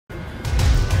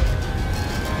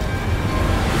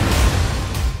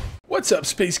What's up,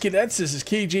 Space Cadets? This is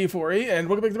KJ4A, and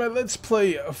welcome back to my Let's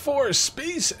Play for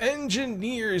Space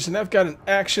Engineers. And I've got an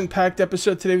action-packed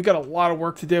episode today. We've got a lot of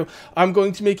work to do. I'm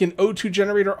going to make an O2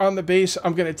 generator on the base.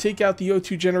 I'm going to take out the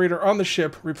O2 generator on the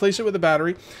ship, replace it with a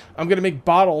battery. I'm going to make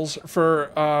bottles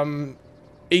for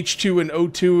H2 and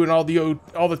O2 and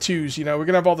all the twos. You know, we're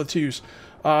going to have all the twos.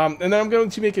 And then I'm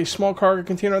going to make a small cargo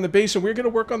container on the base, and we're going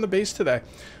to work on the base today.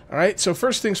 All right, so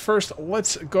first things first,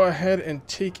 let's go ahead and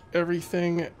take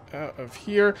everything out of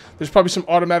here. There's probably some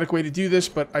automatic way to do this,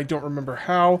 but I don't remember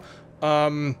how.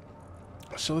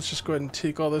 So let's just go ahead and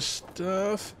take all this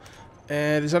stuff.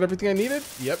 And is that everything I needed?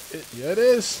 Yep, yeah, it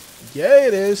is. Yeah,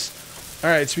 it is. All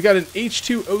right, so we got an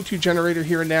H2 O2 generator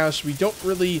here now, so we don't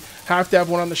really have to have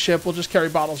one on the ship. We'll just carry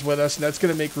bottles with us, and that's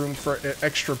going to make room for an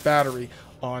extra battery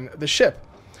on the ship.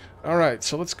 All right,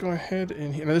 so let's go ahead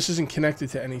and... Now, this isn't connected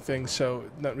to anything, so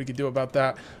nothing we can do about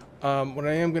that. What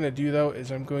I am going to do, though, is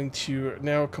I'm going to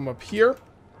now come up here.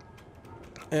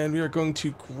 And we are going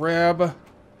to grab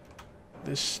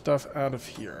this stuff out of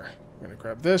here. We're going to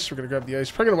grab this. We're going to grab the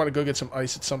ice. Probably going to want to go get some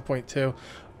ice at some point, too.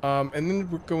 And then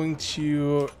we're going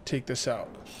to take this out.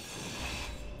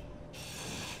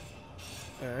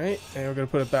 All right, and we're going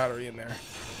to put a battery in there.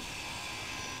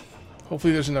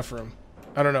 Hopefully there's enough room.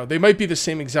 I don't know. They might be the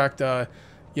same exact,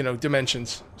 you know,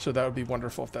 dimensions. So that would be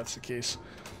wonderful if that's the case.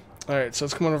 All right, so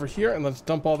let's come on over here and let's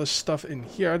dump all this stuff in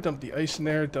here. Dump the ice in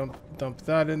there. Dump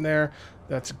that in there.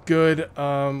 That's good.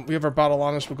 We have our bottle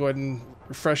on us. We'll go ahead and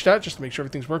refresh that just to make sure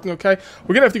everything's working okay.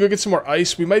 We're going to have to go get some more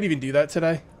ice. We might even do that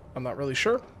today. I'm not really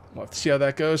sure. We'll have to see how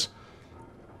that goes.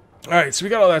 All right, so we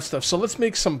got all that stuff. So let's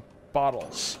make some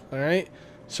bottles. All right.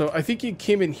 So I think you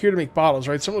came in here to make bottles,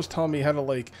 right? Someone was telling me how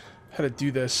to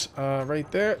do this.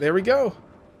 Right there. There we go.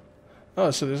 Oh,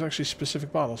 so there's actually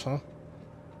specific bottles, huh?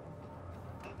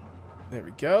 There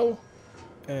we go.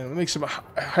 And we'll make some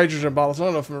hydrogen bottles. I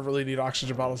don't know if I'm really need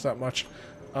oxygen bottles that much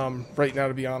right now,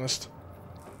 to be honest.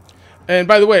 And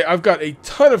by the way, I've got a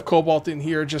ton of cobalt in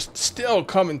here, just still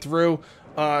coming through.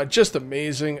 Just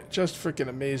amazing. Just freaking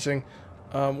amazing.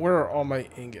 Where are all my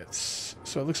ingots?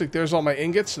 So it looks like there's all my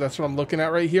ingots. So that's what I'm looking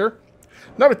at right here.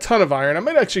 Not a ton of iron. I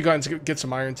might actually go and get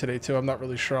some iron today, too. I'm not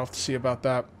really sure. I'll have to see about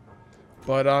that.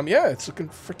 But, yeah, it's looking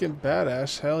freaking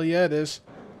badass. Hell yeah, it is.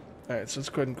 Alright, so let's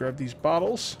go ahead and grab these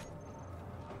bottles.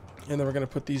 And then we're going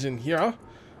to put these in here.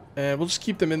 And we'll just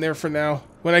keep them in there for now.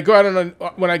 When I go out on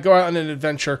an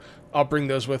adventure, I'll bring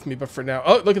those with me. But for now...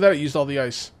 Oh, look at that. I used all the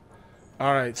ice.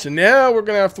 Alright, so now we're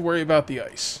going to have to worry about the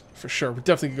ice. For sure. We're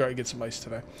definitely going to get some ice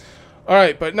today.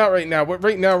 Alright, but not right now. What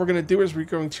right now we're going to do is we're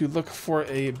going to look for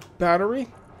a battery.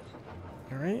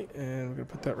 Alright, and we're going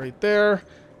to put that right there.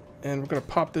 And we're going to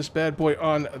pop this bad boy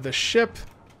on the ship.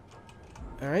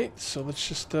 Alright, so let's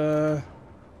just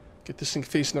get this thing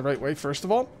facing the right way first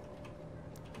of all.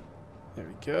 There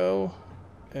we go.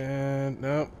 And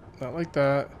no, not like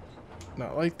that.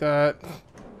 Not like that.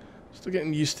 Still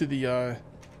getting used to the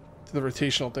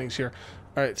rotational things here.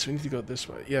 Alright, so we need to go this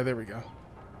way. Yeah, there we go.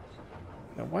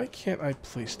 Now, why can't I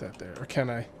place that there? Or can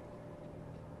I?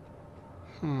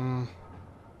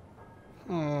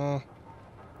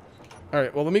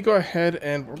 Alright, well, let me go ahead,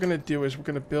 and what we're going to do is we're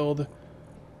going to build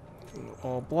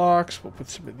all blocks. We'll put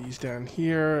some of these down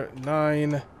here.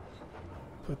 9.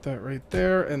 Put that right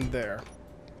there and there.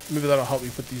 Maybe that'll help me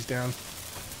put these down.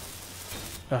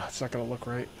 Ugh, it's not going to look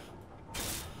right.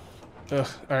 Ugh.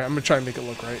 Alright, I'm going to try and make it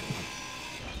look right.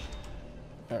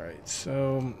 Alright,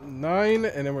 so 9,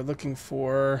 and then we're looking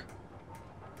for...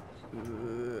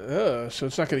 so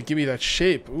it's not going to give me that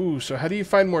shape. Ooh, so how do you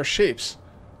find more shapes?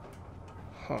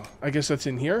 Huh, I guess that's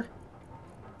in here?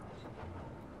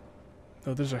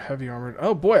 Oh, those are heavy armored.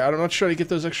 Oh boy, I'm not sure how to get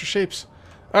those extra shapes.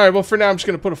 Alright, well for now I'm just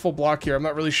going to put a full block here. I'm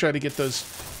not really sure how to get those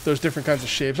different kinds of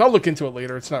shapes. I'll look into it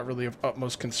later. It's not really of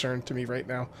utmost concern to me right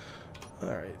now.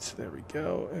 Alright, so there we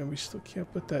go. And we still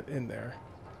can't put that in there.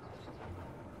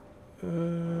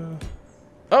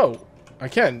 Oh, I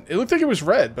can. It looked like it was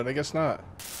red, but I guess not.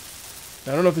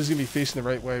 I don't know if this is going to be facing the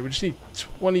right way. We just need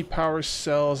 20 power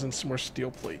cells and some more steel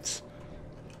plates.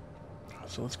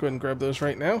 So let's go ahead and grab those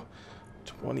right now.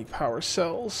 20 power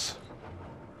cells.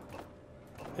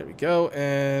 There we go.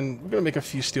 And we're going to make a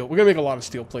few steel. We're going to make a lot of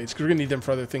steel plates because we're going to need them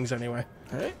for other things anyway.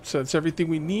 Alright, so that's everything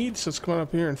we need. So let's come on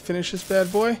up here and finish this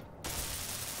bad boy.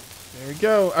 There we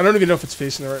go. I don't even know if it's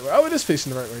facing the right way. Oh, it is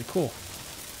facing the right way. Cool.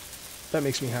 That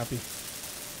makes me happy.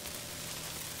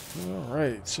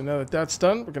 Alright, so now that that's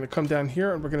done, we're going to come down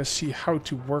here and we're going to see how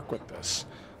to work with this.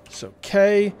 So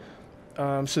K,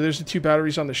 so there's the 2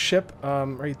 batteries on the ship,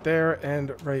 right there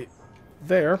and right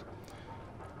there.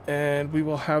 And we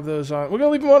will have those on, we're going to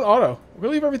leave them on auto. We're going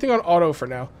to leave everything on auto for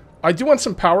now. I do want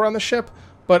some power on the ship,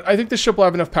 But I think this ship will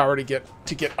have enough power to get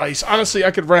ice. Honestly,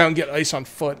 I could run out and get ice on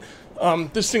foot.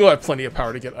 This thing will have plenty of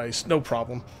power to get ice, no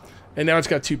problem. And now it's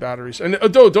got 2 batteries. And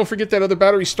don't forget that other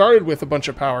battery started with a bunch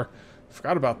of power.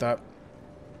 Forgot about that.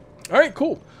 All right,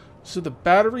 cool. So the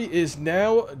battery is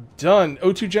now done.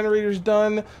 O2 generator's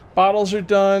done. Bottles are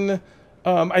done.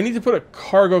 I need to put a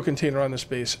cargo container on this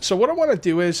base. So what I want to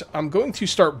do is I'm going to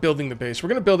start building the base. We're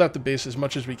going to build out the base as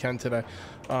much as we can today.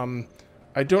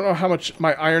 I don't know how much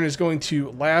my iron is going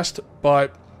to last,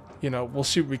 but, you know, we'll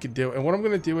see what we can do. And what I'm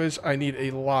going to do is I need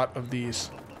a lot of these.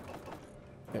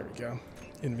 There we go.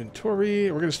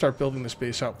 Inventory. We're going to start building this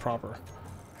base out proper.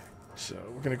 So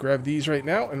we're going to grab these right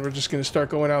now, and we're just going to start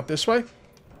going out this way.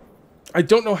 I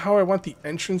don't know how I want the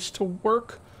entrance to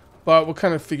work, but we'll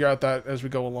kind of figure out that as we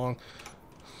go along.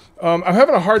 I'm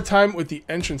having a hard time with the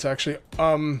entrance, actually,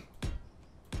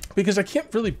 because I can't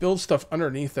really build stuff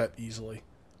underneath that easily,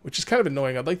 which is kind of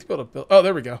annoying. I'd like to be able to build... Oh,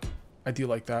 there we go. I do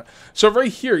like that. So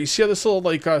right here, you see how this little,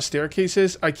 like, staircase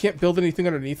is? I can't build anything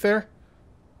underneath there,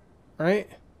 right?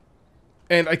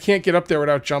 And I can't get up there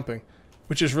without jumping,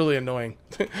 which is really annoying.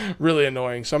 Really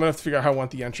annoying. So I'm going to have to figure out how I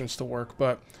want the entrance to work,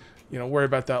 but, you know, worry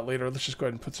about that later. Let's just go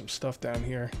ahead and put some stuff down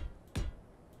here.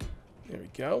 There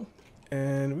we go.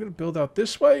 And we're going to build out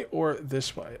this way or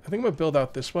this way. I think I'm going to build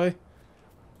out this way.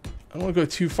 I don't want to go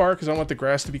too far because I don't want the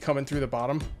grass to be coming through the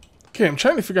bottom. Okay, I'm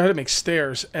trying to figure out how to make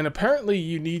stairs. And apparently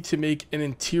you need to make an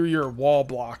interior wall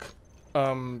block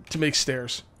to make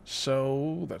stairs.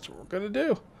 So that's what we're going to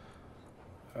do.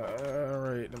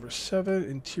 Alright, number 7,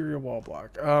 interior wall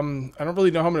block. I don't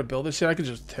really know how I'm going to build this yet. I can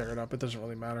just tear it up. It doesn't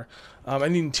really matter. I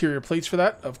need interior plates for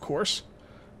that, of course.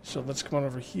 So let's come on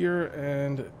over here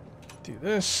and do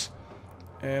this.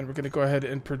 And we're going to go ahead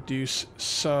and produce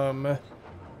some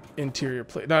interior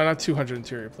plate. No, not 200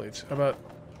 interior plates. How about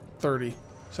 30?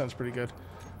 Sounds pretty good.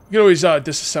 We can always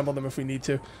disassemble them if we need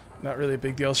to. Not really a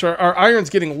big deal. So our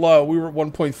iron's getting low. We were at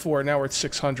 1.4. Now we're at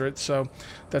 600. So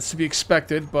that's to be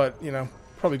expected. But, you know,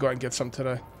 probably go out and get some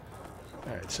today.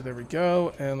 Alright, so there we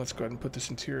go. And let's go ahead and put this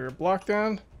interior block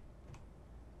down.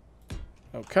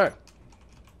 Okay.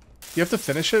 You have to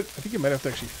finish it? I think you might have to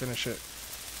actually finish it.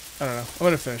 I don't know. I'm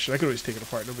going to finish it. I could always take it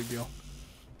apart. No big deal.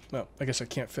 No, I guess I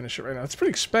can't finish it right now. It's pretty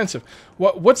expensive.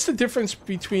 What's the difference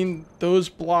between those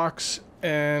blocks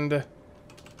and...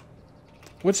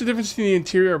 What's the difference between the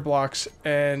interior blocks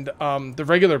and the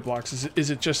regular blocks? Is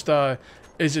it just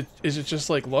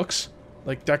like looks?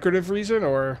 Like decorative reason?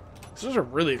 Or... Those are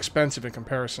really expensive in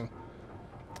comparison.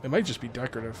 It might just be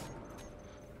decorative.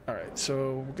 Alright,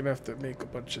 so we're going to have to make a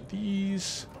bunch of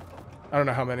these. I don't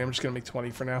know how many. I'm just going to make 20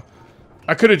 for now.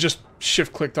 I could have just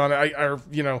shift-clicked on it. Or,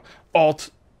 you know,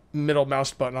 alt middle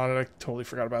mouse button on it. I totally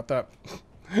forgot about that.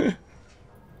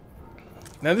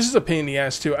 Now, this is a pain in the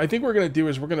ass, too. I think what we're going to do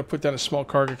is we're going to put down a small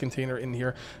cargo container in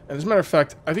here. And as a matter of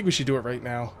fact, I think we should do it right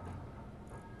now.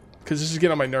 Because this is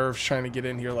getting on my nerves trying to get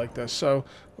in here like this. So,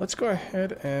 let's go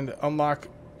ahead and unlock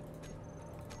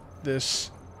this.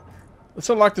 Let's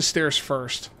unlock the stairs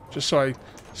first. Just so I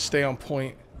stay on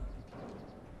point.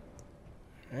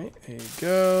 Alright, there you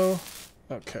go.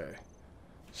 Okay.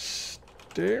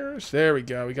 Stairs. There we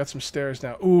go. We got some stairs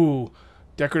now. Ooh.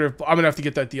 Decorative. I'm going to have to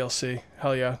get that DLC.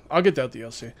 Hell yeah. I'll get that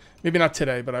DLC. Maybe not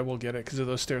today, but I will get it because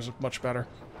those stairs look much better.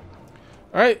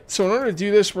 Alright, so in order to do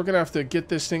this, we're going to have to get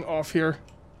this thing off here.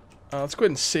 Let's go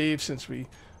ahead and save since we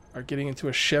are getting into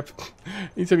a ship.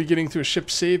 Need to be getting into a ship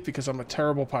save because I'm a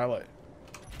terrible pilot.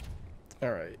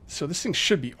 Alright, so this thing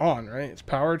should be on, right? It's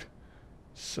powered.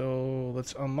 So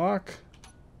let's unlock.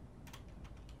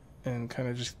 And kind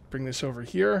of just bring this over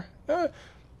here.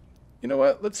 You know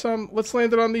what? Let's land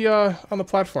it on the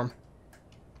platform.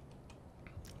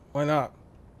 Why not?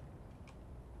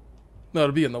 No,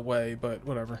 it'll be in the way, but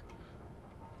whatever.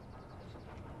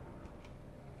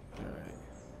 Alright.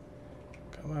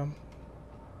 Come on.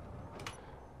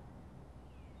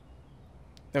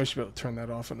 Now we should be able to turn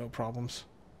that off with no problems.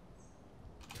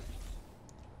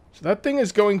 So that thing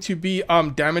is going to be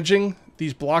damaging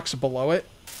these blocks below it.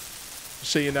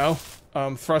 So you know.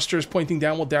 Thrusters pointing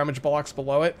down will damage blocks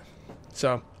below it.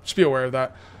 So, just be aware of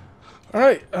that.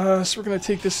 Alright, so we're going to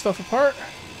take this stuff apart.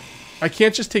 I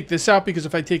can't just take this out because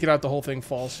if I take it out, the whole thing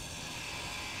falls.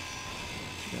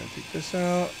 I'm going to take this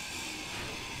out.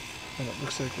 And it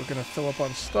looks like we're going to fill up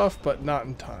on stuff, but not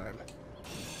in time.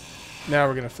 Now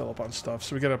we're going to fill up on stuff.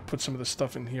 So we got to put some of this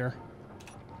stuff in here.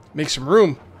 Make some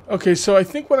room. Okay, so I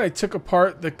think when I took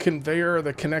apart the conveyor or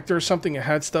the connector or something, it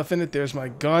had stuff in it. There's my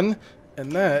gun.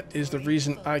 And that is the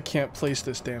reason I can't place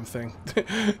this damn thing.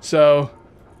 So,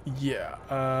 yeah.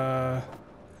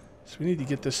 So we need to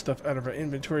get this stuff out of our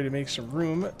inventory to make some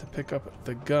room to pick up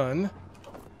the gun.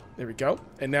 There we go.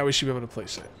 And now we should be able to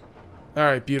place it.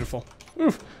 Alright, beautiful.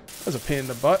 Oof, that was a pain in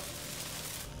the butt.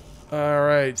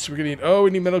 Alright, so we're going to need... Oh,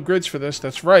 we need metal grids for this.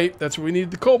 That's right. That's what we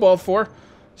need the cobalt for.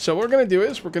 So what we're going to do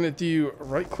is we're going to do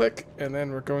right-click, and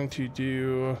then we're going to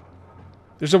do...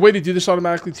 There's a way to do this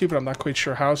automatically too, but I'm not quite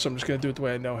sure how, so I'm just going to do it the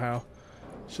way I know how.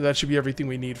 So that should be everything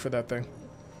we need for that thing.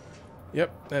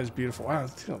 Yep, that is beautiful. Wow,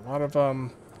 that's a lot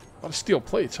of steel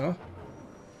plates, huh?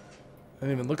 I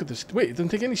didn't even look at this. Wait, it doesn't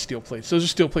take any steel plates. Those are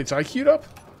steel plates I queued up?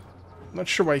 I'm not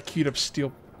sure why I queued up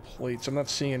steel plates. I'm not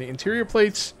seeing any interior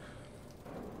plates.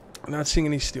 I'm not seeing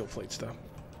any steel plates, though.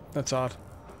 That's odd.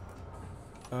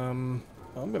 I'm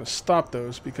going to stop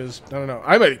those because, I don't know.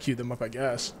 I might have queued them up, I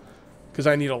guess. Because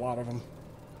I need a lot of them.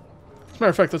 As a matter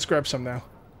of fact, let's grab some now.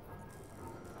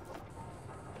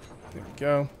 There we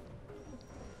go.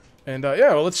 And,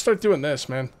 yeah, well, let's start doing this,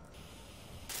 man.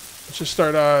 Let's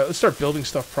start building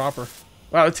stuff proper.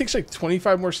 Wow, it takes like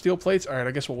 25 more steel plates. All right,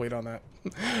 I guess we'll wait on that.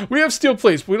 We have steel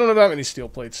plates, but we don't have that many steel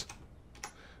plates.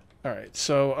 All right,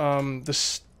 so the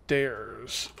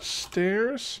stairs.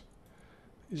 Stairs?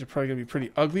 These are probably going to be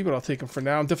pretty ugly, but I'll take them for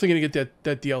now. I'm definitely going to get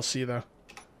that DLC, though.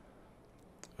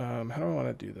 How do I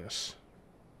want to do this?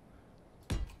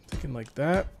 Thinking like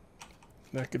that.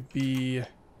 That could be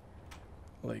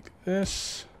like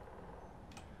this.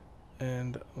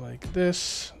 And like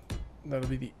this. That'll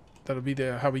be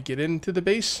the how we get into the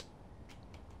base.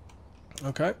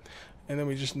 Okay. And then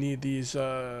we just need these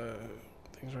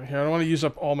things right here. I don't want to use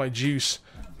up all my juice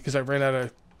because I ran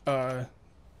out of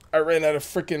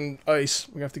freaking ice.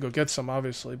 We have to go get some,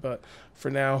 obviously, but for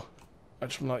now, I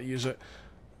just will not use it.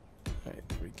 Alright,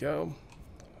 there we go.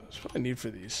 That's what I need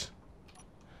for these.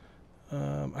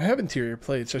 I have interior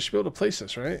plates. I should be able to place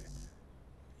this, right?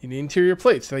 You need interior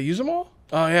plates. Did I use them all?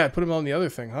 Oh, yeah, I put them on the other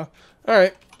thing, huh?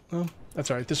 Alright. Well, that's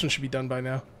alright. This one should be done by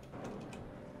now.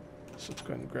 So let's go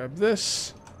ahead and grab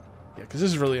this. Yeah, because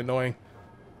this is really annoying.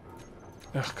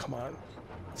 Ugh, come on.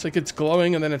 It's like it's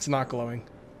glowing and then it's not glowing.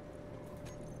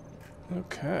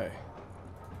 Okay.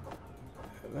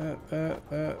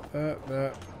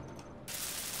 That.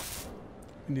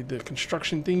 We need the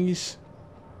construction thingies.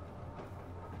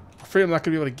 I'm afraid I'm not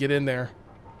going to be able to get in there.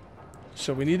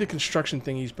 So we need the construction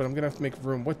thingies, but I'm going to have to make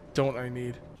room. What don't I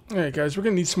need? Alright guys, we're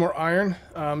going to need some more iron.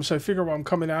 So I figure while I'm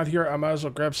coming out here, I might as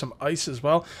well grab some ice as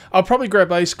well. I'll probably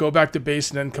grab ice, go back to base,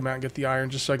 and then come out and get the iron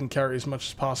just so I can carry as much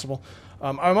as possible.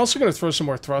 I'm also going to throw some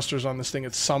more thrusters on this thing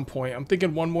at some point. I'm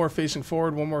thinking one more facing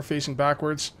forward, one more facing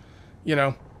backwards, you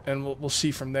know, and we'll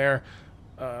see from there.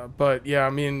 But yeah, I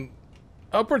mean,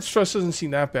 upwards thrust doesn't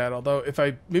seem that bad. Although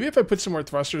maybe if I put some more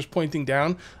thrusters pointing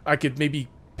down, I could maybe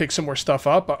pick some more stuff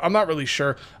up. I'm not really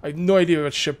sure. I have no idea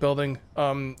about shipbuilding.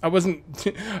 I didn't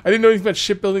know anything about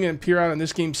shipbuilding in Empyrean, and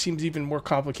this game seems even more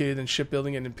complicated than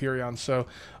shipbuilding in Empyrean. So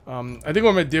I think what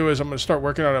I'm going to do is I'm going to start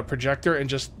working on a projector and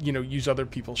just, you know, use other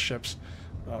people's ships.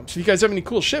 So if you guys have any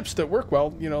cool ships that work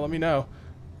well, you know, let me know.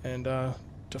 And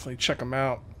definitely check them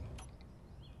out.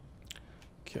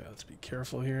 Okay, let's be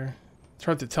careful here. It's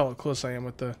hard to tell how close I am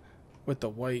with the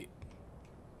white.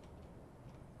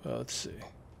 Well, let's see.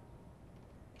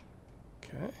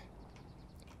 Okay.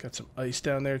 Got some ice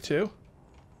down there too,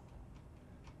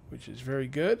 which is very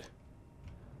good.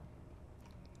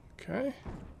 Okay.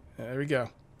 There we go.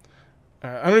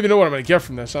 I don't even know what I'm going to get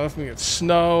from this. I don't know if I'm going to get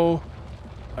snow.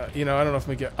 You know, I don't know if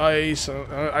I'm going to get ice.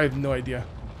 I have no idea.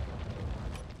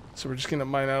 So we're just going to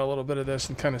mine out a little bit of this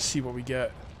and kind of see what we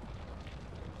get.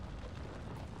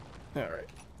 Alright.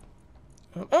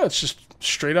 Oh, it's just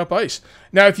straight up ice.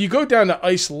 Now, if you go down to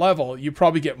ice level, you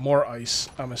probably get more ice,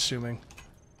 I'm assuming.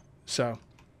 So,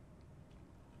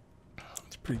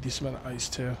 it's a pretty decent amount of ice,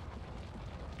 too.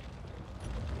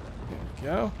 There we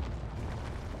go.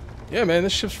 Yeah, man,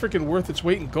 this ship's freaking worth its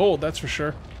weight in gold, that's for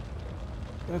sure.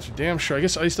 That's for damn sure. I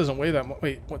guess ice doesn't weigh that much.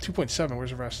 Wait, what, 2.7? Where's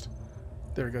the rest?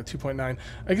 There we go, 2.9.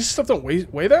 I guess stuff don't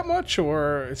weigh that much,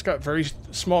 or it's got very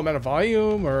small amount of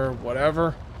volume, or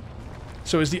whatever.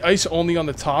 So is the ice only on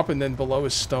the top and then below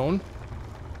is stone?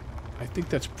 I think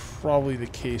that's probably the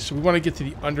case. So we want to get to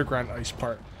the underground ice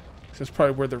part. That's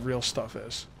probably where the real stuff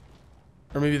is.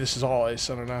 Or maybe this is all ice,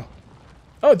 I don't know.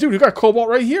 Oh, dude, we got cobalt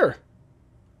right here.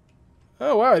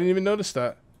 Oh, wow, I didn't even notice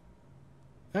that.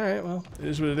 Alright, well, it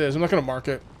is what it is. I'm not going to mark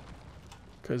it.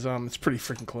 Because it's pretty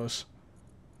freaking close.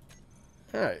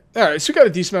 Alright, so we got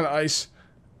a decent amount of ice.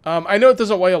 I know it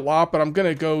doesn't weigh a lot, but I'm going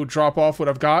to go drop off what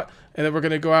I've got. And then we're going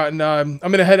to go out and I'm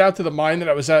going to head out to the mine that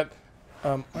I was at.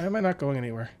 Why am I not going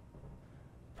anywhere?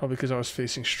 Probably because I was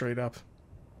facing straight up.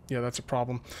 Yeah, that's a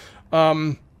problem.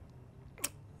 Yeah,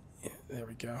 there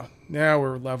we go. Now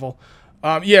we're level.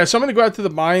 Yeah, so I'm going to go out to the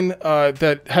mine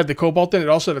that had the cobalt in it. It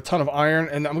also had a ton of iron,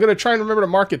 and I'm going to try and remember to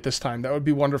mark it this time. That would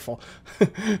be wonderful.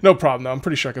 No problem, though. I'm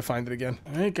pretty sure I can find it again.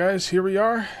 All right, guys, here we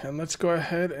are, and let's go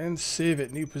ahead and save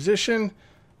it. New position.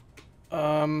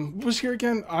 What was here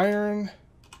again? Iron,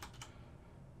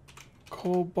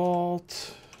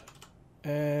 cobalt,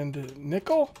 and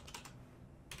nickel?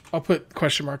 I'll put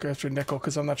question mark after nickel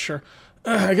because I'm not sure.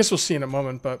 I guess we'll see in a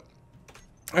moment, but...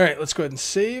 All right, let's go ahead and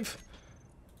save.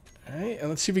 All right, and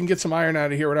let's see if we can get some iron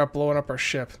out of here without blowing up our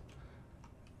ship.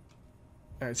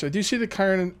 All right, so I do see the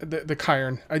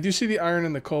iron, I do see the iron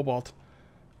and the cobalt.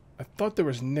 I thought there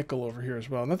was nickel over here as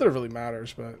well. Not that it really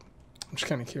matters, but I'm just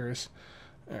kind of curious.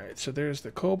 All right, so there's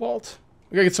the cobalt.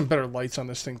 We gotta get some better lights on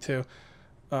this thing too.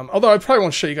 Although I probably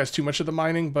won't show you guys too much of the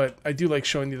mining, but I do like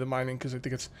showing you the mining because I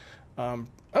think it's, I don't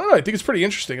know, I think it's pretty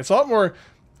interesting. It's a lot more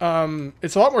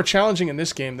challenging in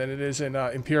this game than it is in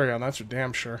Imperion. That's for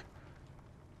damn sure.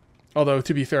 Although,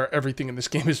 to be fair, everything in this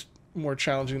game is more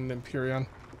challenging than Imperion.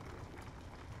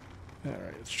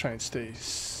 Alright, let's try and stay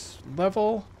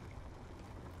level.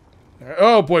 Right.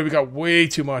 Oh boy, we got way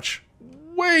too much.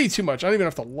 Way too much. I don't even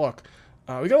have to look.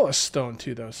 We got a lot of stone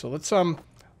too, though. So let's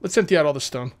empty out all the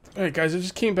stone. Alright, guys, I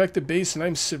just came back to base and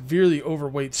I'm severely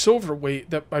overweight. So overweight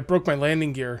that I broke my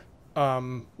landing gear,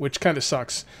 which kind of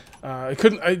sucks.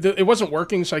 It wasn't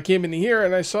working, so I came in here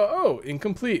and I saw, oh,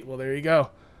 incomplete. Well, there you go.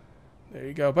 There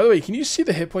you go. By the way, can you see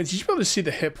the hit points? You should be able to see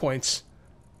the hit points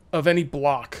of any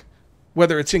block,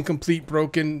 whether it's incomplete,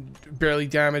 broken, barely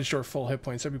damaged, or full hit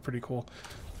points. That'd be pretty cool.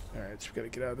 All right, so we got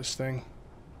to get out of this thing.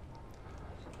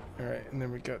 All right, and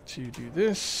then we got to do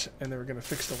this, and then we're going to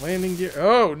fix the landing gear.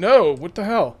 Oh, no! What the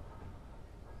hell?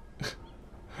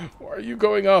 Why are you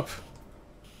going up?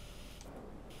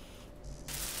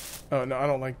 Oh, no, I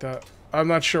don't like that. I'm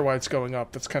not sure why it's going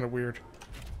up. That's kind of weird.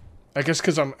 I guess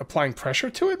because I'm applying pressure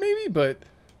to it, maybe? But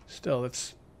still,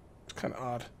 it's kind of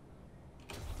odd.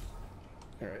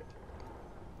 Alright.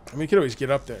 I mean, you could always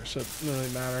get up there, so it doesn't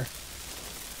really matter.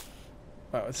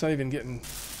 Wow, it's not even getting...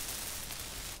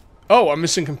 Oh, I'm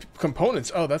missing components.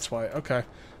 Oh, that's why. Okay.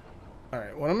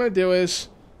 Alright, what I'm going to do is...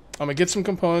 I'm going to get some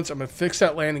components. I'm going to fix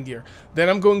that landing gear. Then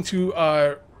I'm going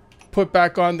to put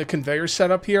back on the conveyor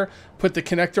setup here, put the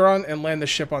connector on, and land the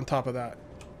ship on top of that.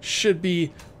 Should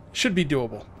be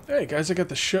doable. Hey guys, I got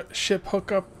the ship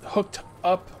hooked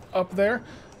up there,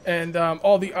 and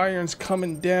all the iron's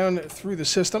coming down through the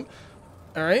system.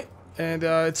 All right, and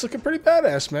it's looking pretty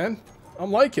badass, man. I'm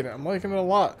liking it. I'm liking it a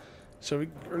lot. So we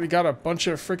already got a bunch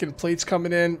of freaking plates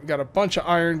coming in. We got a bunch of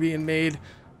iron being made.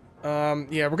 Yeah,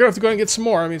 we're gonna have to go and get some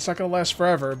more. I mean, it's not gonna last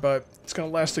forever, but it's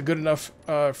gonna last a good enough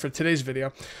for today's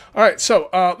video. All right, so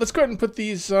let's go ahead and put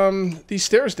these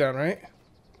stairs down, right?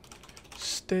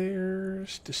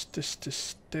 Stairs,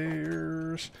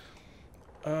 stairs.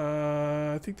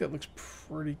 I think that looks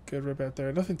pretty good right about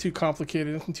there. Nothing too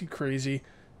complicated, nothing too crazy.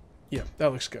 Yeah,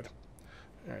 that looks good.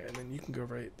 All right, and then you can go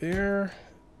right there,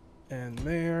 and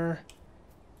there,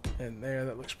 and there.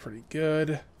 That looks pretty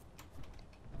good.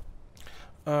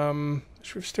 Should we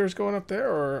have stairs going up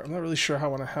there, or I'm not really sure how I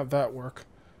want to have that work.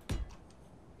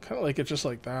 Kind of like it just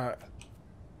like that.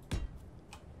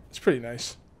 It's pretty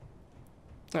nice.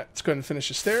 Alright, let's go ahead and finish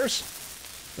the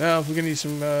stairs. Now, we're going to need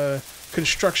some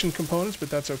construction components, but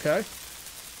that's okay.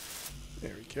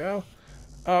 There we go.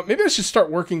 Maybe I should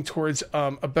start working towards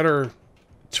a better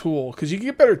tool, because you can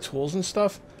get better tools and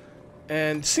stuff.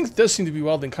 And this thing does seem to be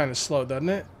welding kind of slow, doesn't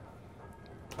it?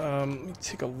 Let me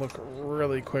take a look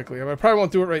really quickly. I mean, I probably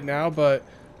won't do it right now, but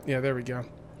yeah, there we go.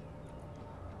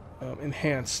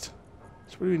 Enhanced.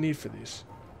 So what do we need for these?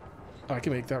 Oh, I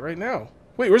can make that right now.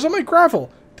 Wait, where's all my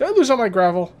gravel? Did I lose all my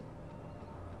gravel?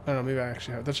 I don't know, maybe I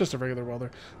actually have. That's just a regular welder.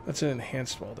 That's an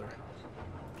enhanced welder.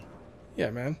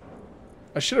 Yeah, man.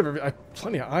 I should have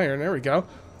plenty of iron. There we go.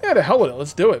 Yeah, the hell with it.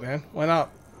 Let's do it, man. Why not?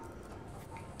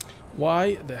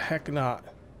 Why the heck not?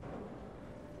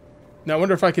 Now, I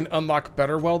wonder if I can unlock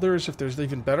better welders, if there's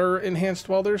even better enhanced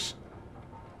welders.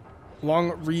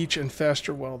 Long reach and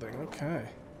faster welding. Okay.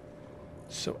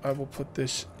 So I will put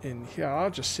this in here.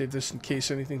 I'll just save this in case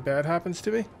anything bad happens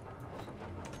to me.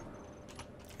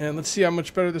 And let's see how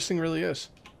much better this thing really is.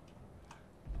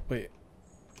 Wait.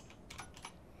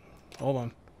 Hold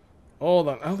on. Hold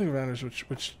on. I don't think it matters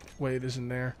which way it is in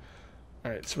there.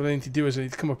 Alright, so what I need to do is I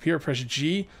need to come up here, press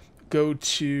G, go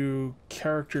to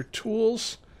character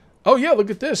tools. Oh yeah, look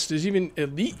at this. There's even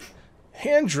elite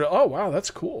hand drill. Oh wow,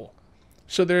 that's cool.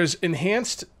 So there's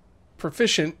enhanced,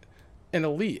 proficient, and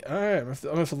elite. Alright, I'm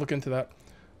gonna have to look into that.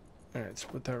 Alright, let's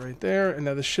put that right there. And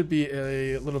now this should be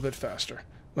a little bit faster.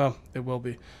 Well, it will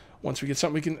be. Once we get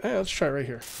something we can... let's try it right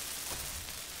here.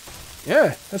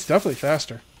 Yeah, that's definitely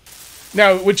faster.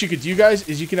 Now, what you could do, guys,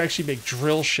 is you can actually make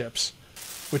drill ships,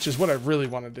 which is what I really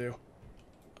want to do.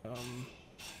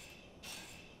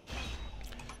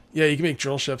 Yeah, you can make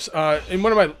drill ships. In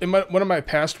one of my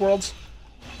past worlds,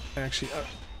 actually,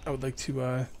 I would like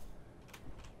to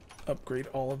upgrade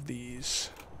all of these.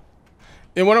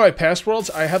 In one of my past worlds,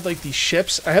 I had like these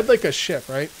ships. I had like a ship,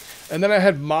 right? And then I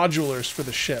had modulars for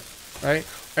the ship, right?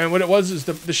 And what it was is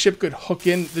the ship could hook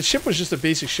in. The ship was just a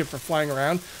basic ship for flying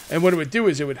around. And what it would do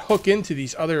is it would hook into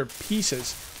these other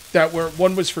pieces that were,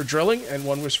 one was for drilling and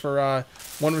one was for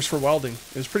welding.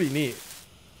 It was pretty neat.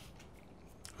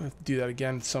 I'll have to do that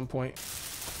again at some point.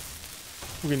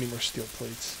 We're gonna need more steel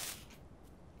plates.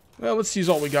 Well, let's use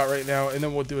all we got right now, and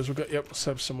then what we'll do is we'll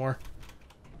set up some more.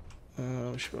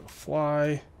 We should be able to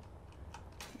fly.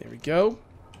 There we go.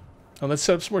 And let's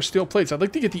set up some more steel plates. I'd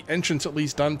like to get the entrance at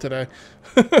least done today.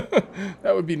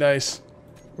 That would be nice.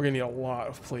 We're going to need a lot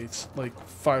of plates. Like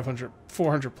 400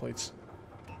 plates.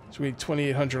 So we need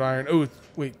 2,800 iron. Oh,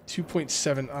 wait.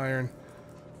 2.7 iron.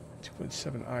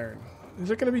 2.7 iron. Is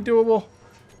that going to be doable?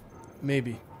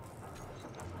 Maybe.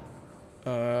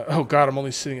 Oh, God. I'm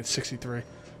only sitting at 63.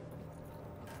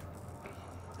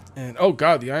 And, oh,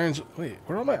 God. The iron's... Wait.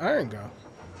 Where'd all my iron go?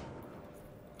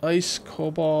 Ice,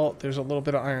 cobalt, there's a little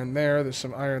bit of iron there. There's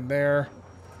some iron there.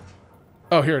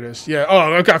 Oh, here it is. Yeah.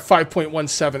 Oh, I've got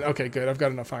 5.17. Okay, good. I've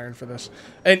got enough iron for this.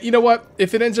 And you know what?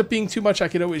 If it ends up being too much, I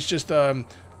can always just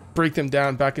break them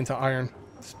down back into iron.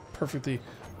 It's perfectly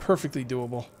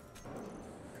doable.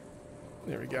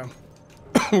 There we go.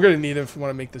 We're going to need them if we want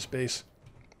to make this base.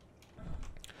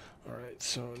 All right,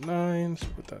 so 9. So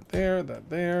put that there, that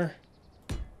there.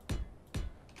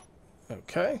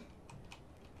 Okay.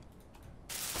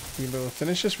 We're going to be able to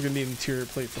finish this? We're going to need an interior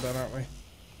plate for that, aren't we?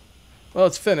 Well,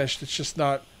 it's finished. It's just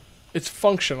not... It's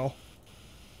functional.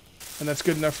 And that's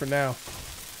good enough for now.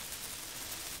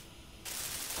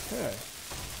 Okay.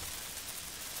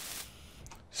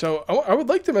 So, I would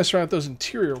like to mess around with those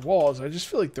interior walls. I just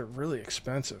feel like they're really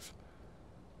expensive.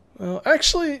 Well,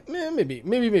 actually, maybe not.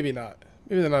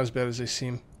 Maybe they're not as bad as they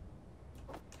seem.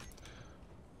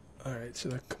 Alright, so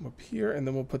that come up here, and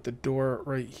then we'll put the door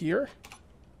right here.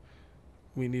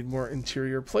 We need more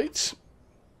interior plates.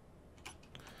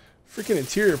 Freaking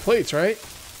interior plates, right?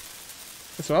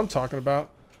 That's what I'm talking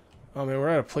about. Oh man, we're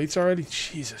out of plates already?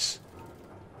 Jesus.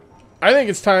 I think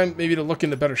it's time maybe to look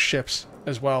into better ships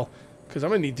as well. Because I'm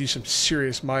going to need to do some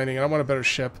serious mining. And I want a better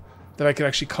ship that I can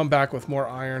actually come back with more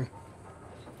iron.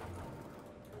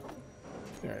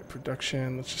 Alright,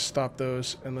 production. Let's just stop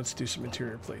those. And let's do some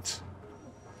interior plates.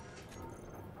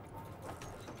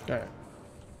 Alright.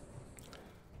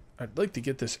 I'd like to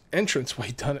get this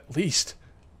entranceway done at least.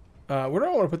 Where do I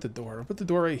want to put the door? I'll put the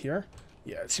door right here.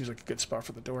 Yeah, it seems like a good spot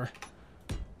for the door.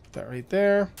 Put that right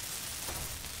there.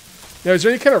 Now, is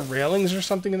there any kind of railings or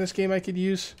something in this game I could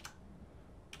use?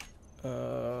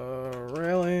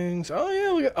 Railings. Oh, yeah.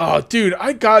 Look at, oh, dude,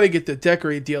 I gotta get the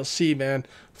Decorate DLC, man.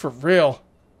 For real.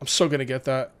 I'm so gonna get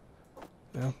that.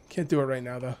 No, can't do it right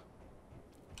now, though.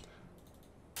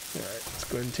 Alright, let's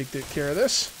go ahead and take care of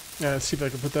this. Yeah, let's see if I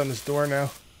can put down this door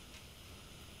now.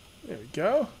 There we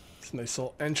go. It's a nice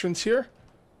little entrance here.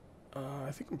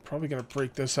 I think I'm probably going to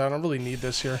break this out. I don't really need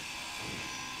this here.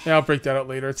 Yeah, I'll break that out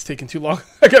later. It's taking too long.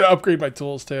 I got to upgrade my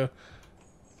tools, too.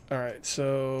 Alright,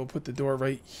 so put the door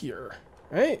right here.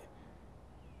 Right?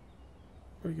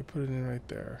 Or you can put it in right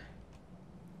there.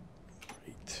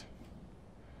 Right.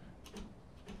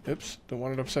 Oops, don't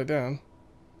want it upside down.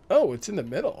 Oh, it's in the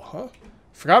middle, huh?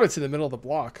 Forgot it's in the middle of the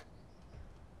block.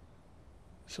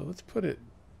 So let's put it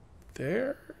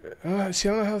there. See,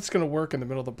 I don't know how it's going to work in the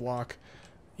middle of the block.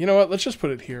 You know what? Let's just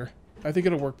put it here. I think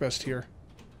it'll work best here.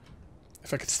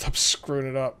 If I could stop screwing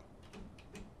it up.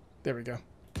 There we go.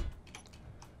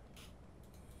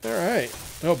 Alright.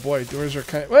 Oh boy, doors are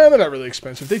kind of... Well, they're not really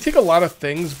expensive. They take a lot of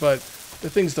things, but the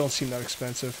things don't seem that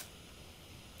expensive.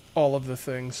 All of the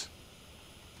things.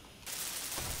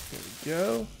 There we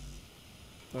go.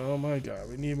 Oh my god,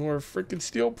 we need more freaking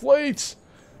steel plates!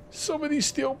 So many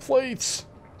steel plates!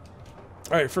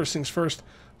 Alright, first things first.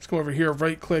 Let's come over here,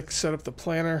 right click, set up the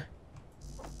planner.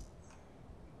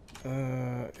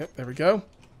 Yep, there we go.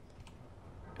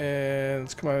 And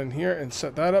let's come on in here and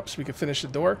set that up so we can finish the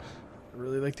door. I'd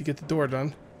really like to get the door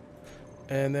done.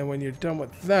 And then when you're done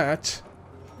with that,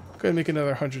 go ahead and make another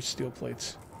 100 steel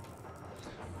plates.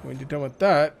 And when you're done with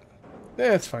that,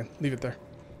 it's fine. Leave it there.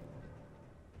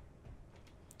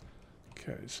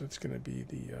 Okay, so it's going to be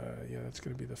the, yeah, that's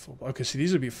going to be the full... Okay, so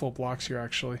these would be full blocks here,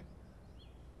 actually.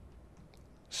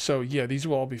 So, yeah, these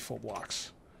will all be full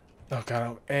blocks. Oh, God, I don't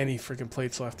have any freaking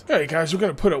plates left. All right, guys, we're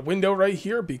going to put a window right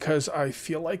here because I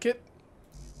feel like it.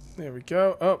 There we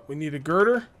go. Oh, we need a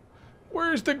girder.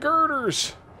 Where's the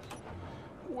girders?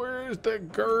 Where's the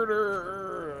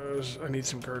girders? I need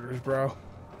some girders, bro.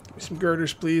 Give me some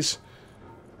girders, please.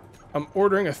 I'm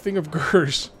ordering a thing of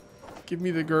girders. Give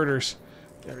me the girders.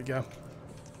 There we go.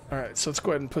 Alright, so let's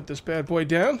go ahead and put this bad boy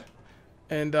down.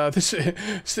 And this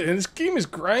game is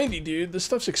grindy, dude. This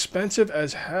stuff's expensive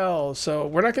as hell. So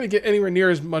we're not going to get anywhere near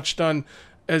as much done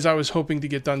as I was hoping to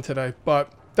get done today.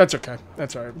 But that's okay.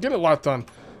 That's alright. We're getting a lot done,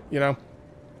 you know.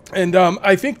 And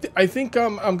I think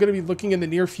I'm going to be looking in the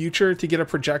near future to get a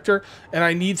projector. And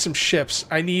I need some ships.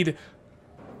 I need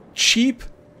cheap,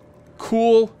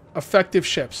 cool, effective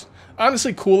ships.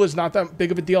 Honestly, cool is not that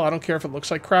big of a deal. I don't care if it looks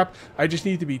like crap. I just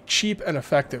need to be cheap and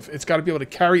effective. It's got to be able to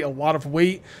carry a lot of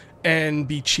weight and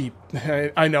be cheap.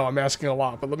 I know I'm asking a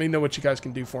lot, but let me know what you guys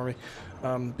can do for me,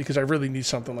 because I really need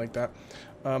something like that.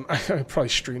 I could probably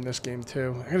stream this game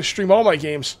too. I gotta stream all my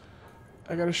games.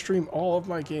 I gotta stream all of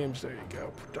my games. There you go.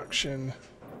 Production.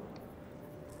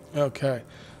 Okay,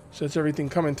 so that's everything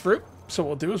coming through. So what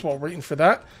we'll do is, while we're waiting for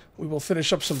that, we will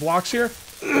finish up some blocks here,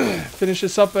 finish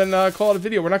this up, and call it a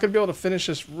video. We're not gonna be able to finish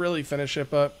this, really finish it,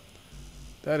 but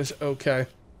that is okay.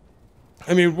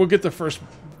 I mean, we'll get the first,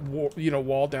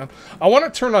 wall down. I want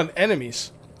to turn on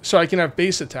enemies so I can have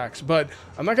base attacks, but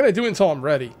I'm not going to do it until I'm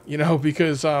ready,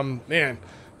 because, man,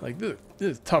 like, this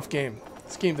is a tough game.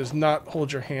 This game does not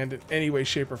hold your hand in any way,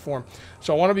 shape, or form.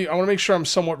 So I want to make sure I'm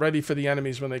somewhat ready for the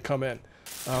enemies when they come in.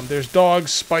 There's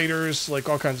dogs, spiders, like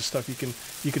all kinds of stuff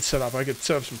you could set up. I could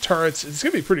set up some turrets. It's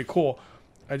going to be pretty cool.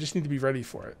 I just need to be ready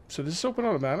for it. So does this open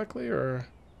automatically, or...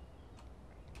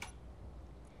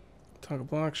 Toggle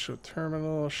block, show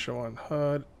terminal, show on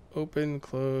HUD, open,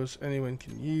 close, anyone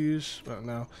can use. Well,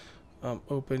 no.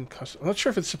 Open, custom. I'm not sure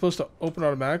if it's supposed to open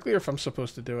automatically or if I'm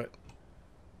supposed to do it.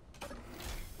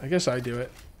 I guess I do it.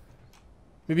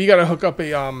 Maybe you gotta hook up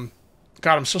a, God,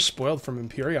 I'm so spoiled from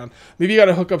Empyrean. Maybe you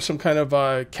gotta hook up some kind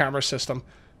of camera system,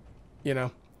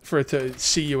 for it to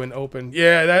see you and open.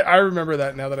 Yeah, I remember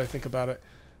that now that I think about it.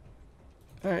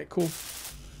 Alright, cool.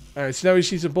 Alright, so now we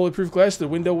see some bulletproof glass. The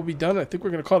window will be done. I think we're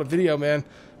going to call it a video, man.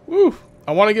 Woo!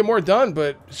 I want to get more done,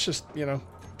 but it's just,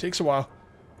 takes a while.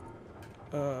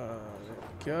 There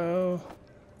we go.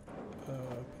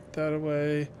 Put that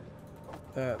away.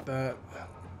 That.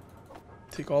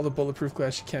 Take all the bulletproof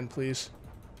glass you can, please.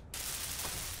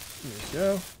 There we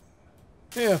go.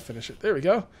 Yeah, finish it. There we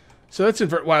go. So that's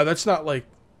invert. Wow, that's not like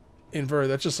invert.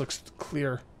 That just looks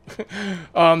clear.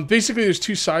 Basically, there's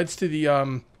two sides to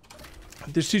the...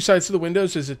 There's two sides to the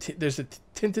windows. There's a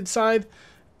tinted side,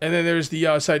 and then there's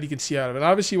the side you can see out of. And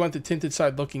obviously, you want the tinted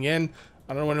side looking in.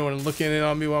 I don't want anyone looking in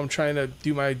on me while I'm trying to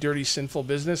do my dirty, sinful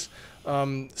business.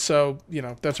 So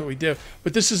that's what we do.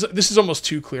 But this is almost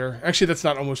too clear. Actually, that's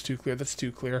not almost too clear. That's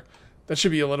too clear. That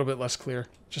should be a little bit less clear.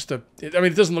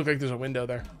 It doesn't look like there's a window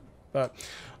there. But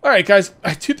all right, guys,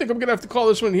 I do think I'm gonna have to call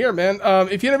this one here, man.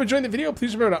 If you haven't enjoyed the video,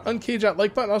 please remember to uncage that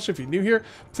like button. Also, if you're new here,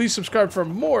 please subscribe for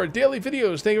more daily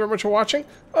videos. Thank you very much for watching.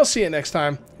 I'll see you next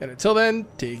time, and until then,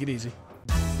 take it easy.